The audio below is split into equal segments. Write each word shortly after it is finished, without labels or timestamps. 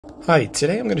Hi,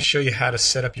 today I'm going to show you how to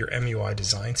set up your MUI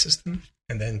design system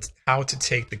and then how to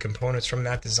take the components from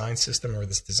that design system or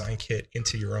this design kit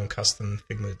into your own custom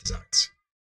Figma designs.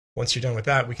 Once you're done with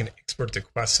that, we can export to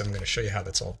Quest, and I'm going to show you how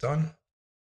that's all done.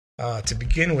 To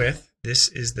begin with, this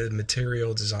is the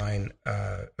Material Design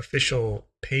official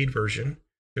paid version.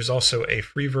 There's also a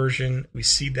free version. We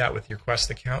seed that with your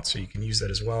Quest account, so you can use that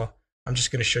as well. I'm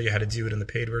just going to show you how to do it in the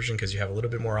paid version because you have a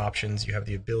little bit more options. You have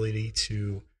the ability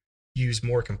to use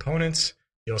more components.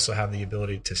 You also have the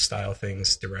ability to style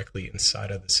things directly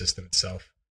inside of the system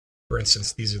itself. For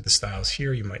instance, these are the styles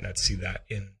here. You might not see that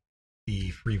in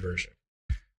the free version.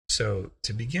 So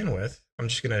to begin with, I'm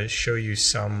just going to show you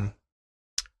an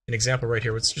example right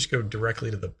here. Let's just go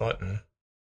directly to the button.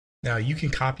 Now you can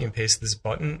copy and paste this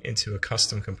button into a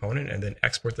custom component and then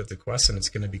export that to Quest, and it's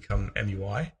going to become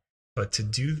MUI. But to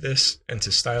do this and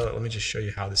to style it, let me just show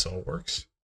you how this all works.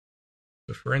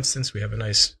 So for instance, we have a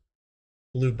nice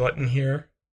blue button here.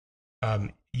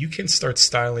 You can start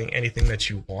styling anything that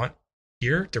you want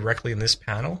here directly in this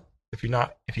panel. If you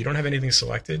don't have anything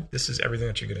selected, this is everything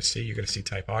that you're going to see. You're going to see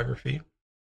typography.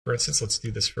 For instance, let's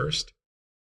do this first.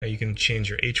 Now you can change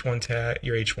your H1 tag,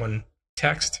 your H1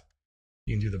 text.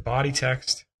 You can do the body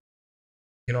text.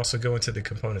 You can also go into the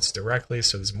components directly,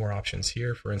 so there's more options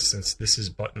here. For instance, this is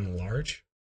button large.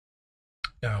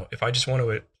 Now, if I just want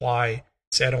to apply,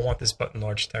 say I don't want this button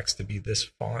large text to be this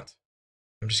font,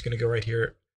 I'm just going to go right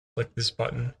here, click this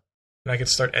button, and I can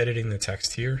start editing the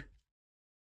text here.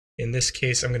 In this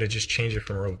case, I'm going to just change it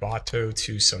from Roboto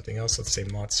to something else. Let's say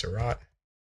Montserrat.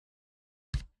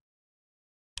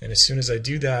 And as soon as I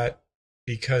do that,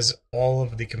 because all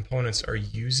of the components are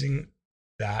using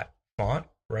that font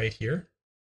right here,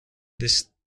 this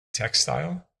text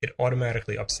style, it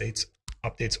automatically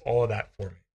updates all of that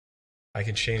for me. I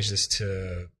can change this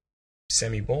to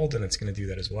semi-bold, and it's going to do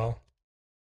that as well.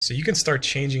 So you can start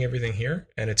changing everything here,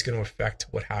 and it's going to affect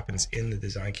what happens in the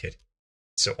design kit.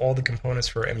 So all the components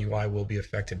for MUI will be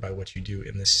affected by what you do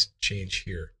in this change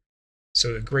here.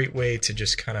 So a great way to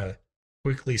just kind of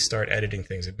quickly start editing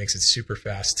things. It makes it super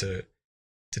fast to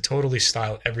totally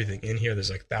style everything in here.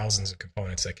 There's like thousands of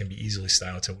components that can be easily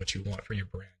styled to what you want for your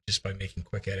brand just by making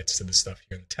quick edits to the stuff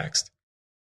here in the text.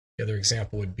 The other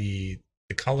example would be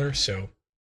the color. So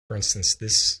for instance,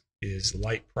 this is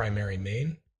light primary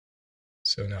main.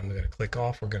 So now I'm going to click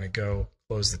off. We're going to go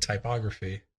close the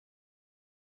typography.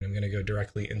 And I'm going to go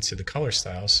directly into the color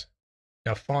styles.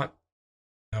 Now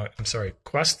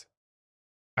Quest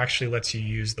actually lets you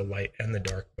use the light and the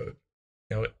dark mode.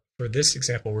 Now for this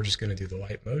example, we're just going to do the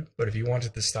light mode, but if you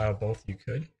wanted to style both, you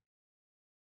could.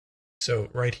 So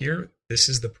right here, this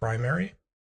is the primary,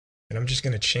 and I'm just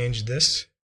going to change this.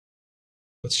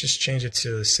 Let's just change it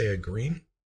to, say, a green.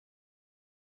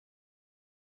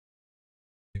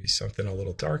 Maybe something a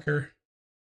little darker.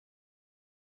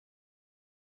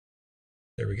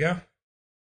 There we go.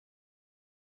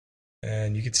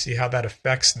 And you can see how that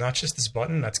affects not just this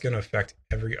button, that's going to affect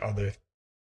every other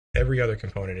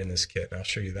component in this kit. And I'll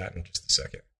show you that in just a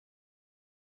second.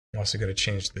 I'm also going to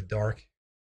change the dark.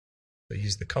 So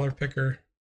use the color picker.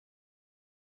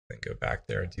 Then go back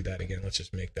there and do that again. Let's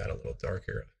just make that a little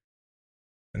darker.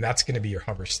 And that's going to be your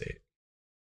hover state.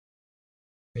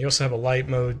 And you also have a light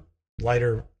mode,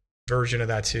 lighter version of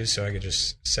that too. So I could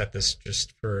just set this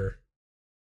just for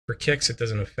kicks. It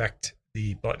doesn't affect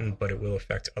the button, but it will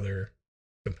affect other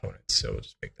components. So we'll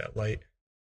just make that light.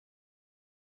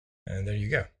 And there you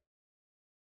go.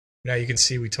 Now you can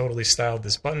see we totally styled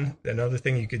this button. Another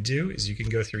thing you could do is you can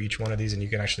go through each one of these and you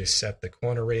can actually set the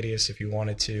corner radius if you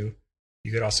wanted to.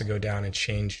 You could also go down and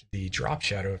change the drop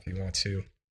shadow if you want to.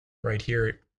 Right here,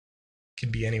 it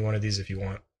can be any one of these if you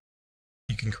want.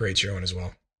 You can create your own as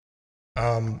well.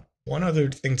 One other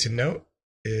thing to note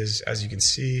is, as you can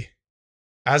see,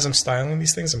 as I'm styling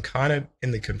these things, I'm kind of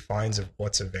in the confines of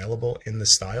what's available in the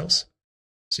styles.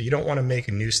 So you don't want to make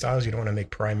new styles. You don't want to make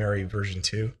primary version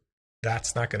 2.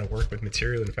 That's not going to work with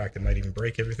Material. In fact, it might even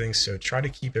break everything. So try to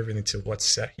keep everything to what's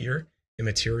set here in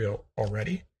Material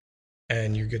already,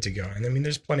 and you're good to go. And I mean,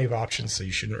 there's plenty of options, so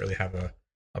you shouldn't really have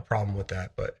a problem with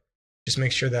that. But just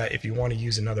make sure that if you want to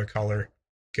use another color,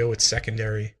 go with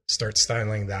secondary, start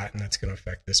styling that, and that's going to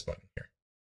affect this button here.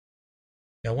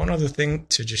 Now, one other thing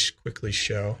to just quickly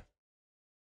show,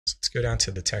 so let's go down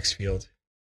to the text field.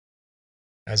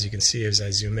 As you can see, as I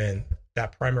zoom in,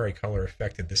 that primary color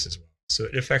affected this as well. So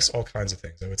it affects all kinds of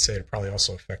things. I would say it probably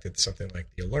also affected something like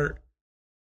the alert.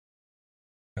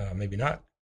 Maybe not,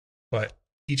 but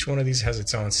each one of these has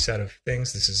its own set of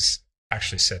things. This is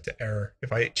actually set to error.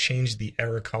 If I change the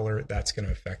error color, that's going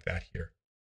to affect that here.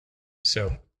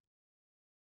 So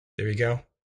there you go.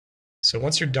 So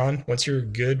once you're done, once you're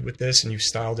good with this and you've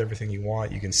styled everything you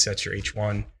want, you can set your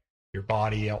H1, your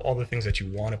body, all the things that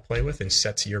you want to play with and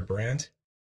set to your brand.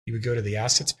 You would go to the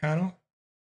assets panel,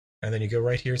 and then you go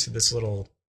right here to this little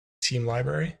team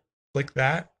library, click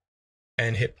that,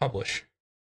 and hit publish.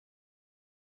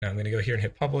 Now I'm going to go here and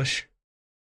hit publish,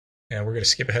 and we're going to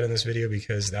skip ahead in this video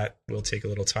because that will take a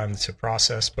little time to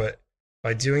process, but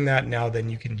by doing that now, then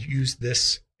you can use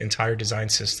this entire design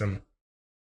system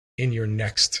in your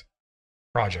next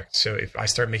project. So if I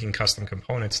start making custom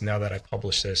components, now that I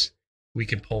publish this, we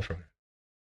can pull from it.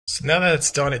 So now that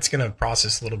it's done, it's going to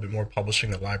process a little bit more. Publishing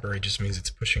the library just means it's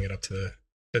pushing it up to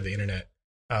the internet.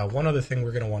 One other thing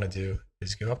we're going to want to do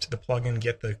is go up to the plugin,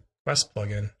 get the Quest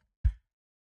plugin,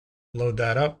 load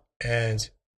that up, and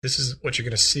this is what you're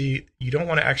going to see. You don't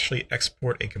want to actually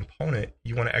export a component.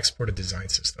 You want to export a design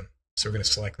system. So we're going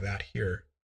to select that here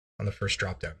on the first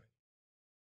dropdown.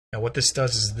 Now what this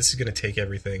does is this is going to take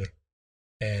everything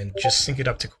and just sync it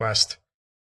up to Quest.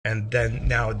 And then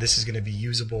now this is going to be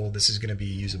usable. This is going to be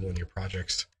usable in your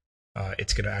projects.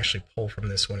 It's going to actually pull from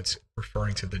this when it's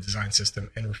referring to the design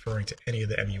system and referring to any of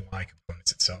the MUI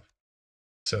components itself.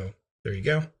 So there you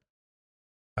go.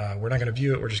 We're not going to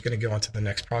view it. We're just going to go on to the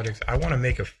next project. I want to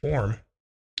make a form,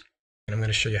 and I'm going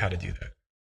to show you how to do that.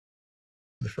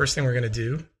 The first thing we're going to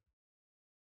do,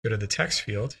 go to the text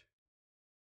field,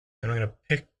 and I'm going to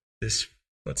pick this.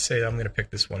 Let's say I'm going to pick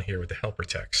this one here with the helper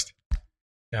text.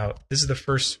 Now, this is the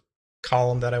first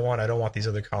column that I want. I don't want these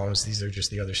other columns. These are just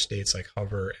the other states like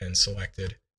hover and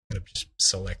selected. I'm going to just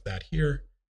select that here.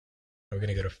 We're going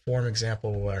to go to form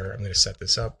example where I'm going to set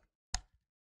this up.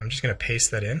 I'm just going to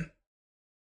paste that in.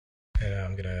 And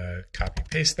I'm going to copy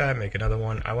paste that, make another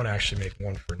one. I want to actually make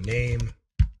one for name.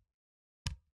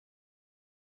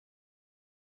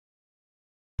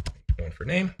 One for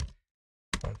name.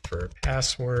 One for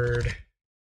password.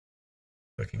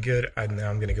 Looking good. And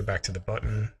now I'm going to go back to the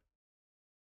button.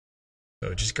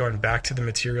 So just going back to the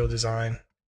material design,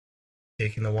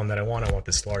 taking the one that I want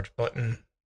this large button.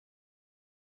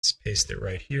 Let's paste it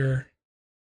right here.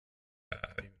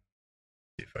 See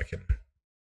if I can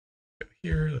go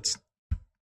here. Let's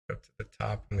go up to the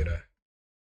top. I'm going to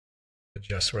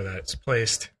adjust where that's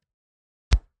placed.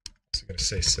 So I'm going to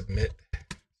say submit.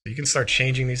 So you can start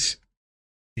changing these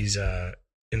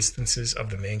instances of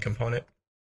the main component.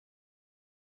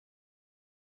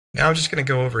 Now I'm just going to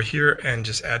go over here and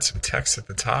just add some text at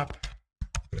the top.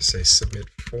 I'm going to say submit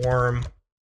form. I'm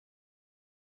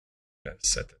going to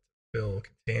set that to fill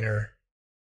container.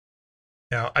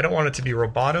 Now I don't want it to be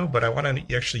Roboto, but I want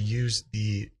to actually use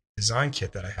the design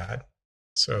kit that I had.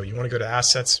 So you want to go to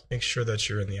assets, make sure that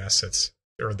you're in the assets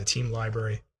or the team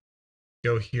library.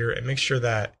 Go here and make sure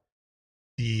that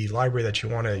the library that you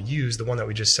want to use, the one that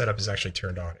we just set up, is actually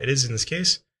turned on. It is in this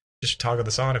case. Just toggle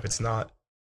this on if it's not.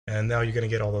 And now you're going to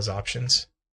get all those options.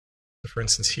 So for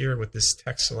instance, here with this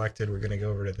text selected, we're going to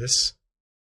go over to this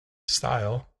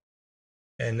style.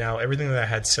 And now everything that I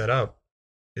had set up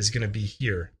is going to be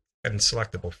here and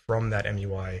selectable from that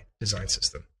MUI design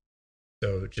system.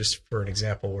 So just for an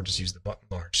example, we'll just use the button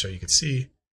large. So you can see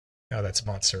now that's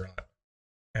Montserrat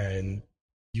and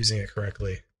using it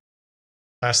correctly.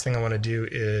 Last thing I want to do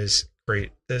is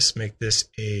create this, make this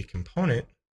a component,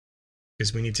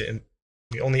 because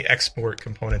we only export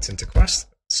components into Quest.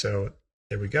 So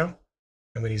there we go.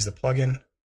 I'm going to use the plugin.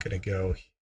 I'm going to go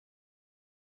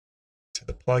to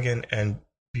the plugin, and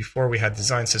before we had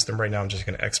design system, right now I'm just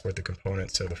going to export the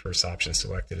component. So the first option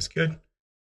selected is good.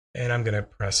 And I'm going to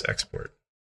press export.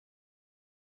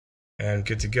 And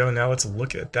good to go. Now let's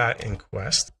look at that in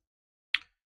Quest.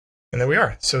 And there we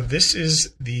are. So this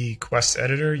is the Quest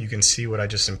editor. You can see what I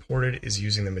just imported is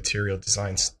using the material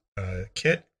design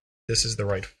kit. This is the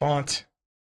right font.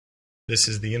 This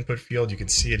is the input field. You can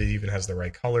see it even has the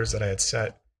right colors that I had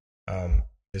set.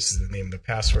 This is the name of the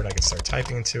password. I can start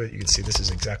typing into it. You can see this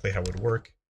is exactly how it would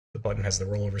work. The button has the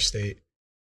rollover state.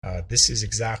 This is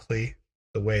exactly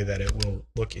the way that it will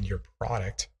look in your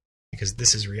product, because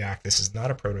this is React. This is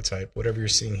not a prototype. Whatever you're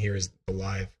seeing here is the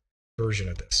live version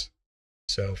of this.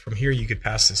 So from here, you could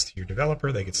pass this to your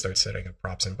developer. They could start setting up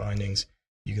props and bindings.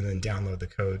 You can then download the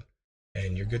code,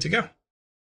 and you're good to go.